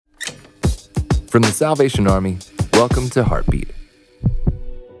From the Salvation Army, welcome to Heartbeat.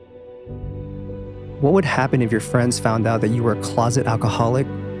 What would happen if your friends found out that you were a closet alcoholic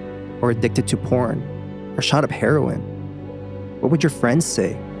or addicted to porn or shot up heroin? What would your friends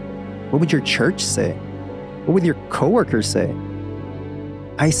say? What would your church say? What would your coworkers say?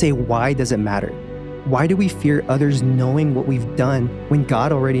 I say, why does it matter? Why do we fear others knowing what we've done when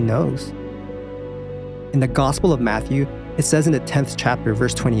God already knows? In the Gospel of Matthew, it says in the 10th chapter,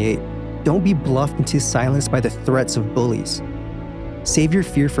 verse 28, don't be bluffed into silence by the threats of bullies. Save your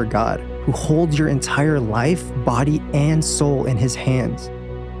fear for God, who holds your entire life, body, and soul in His hands.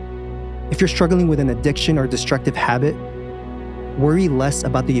 If you're struggling with an addiction or destructive habit, worry less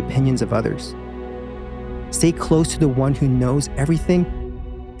about the opinions of others. Stay close to the one who knows everything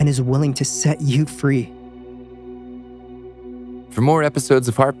and is willing to set you free. For more episodes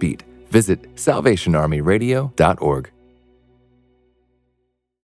of Heartbeat, visit salvationarmyradio.org.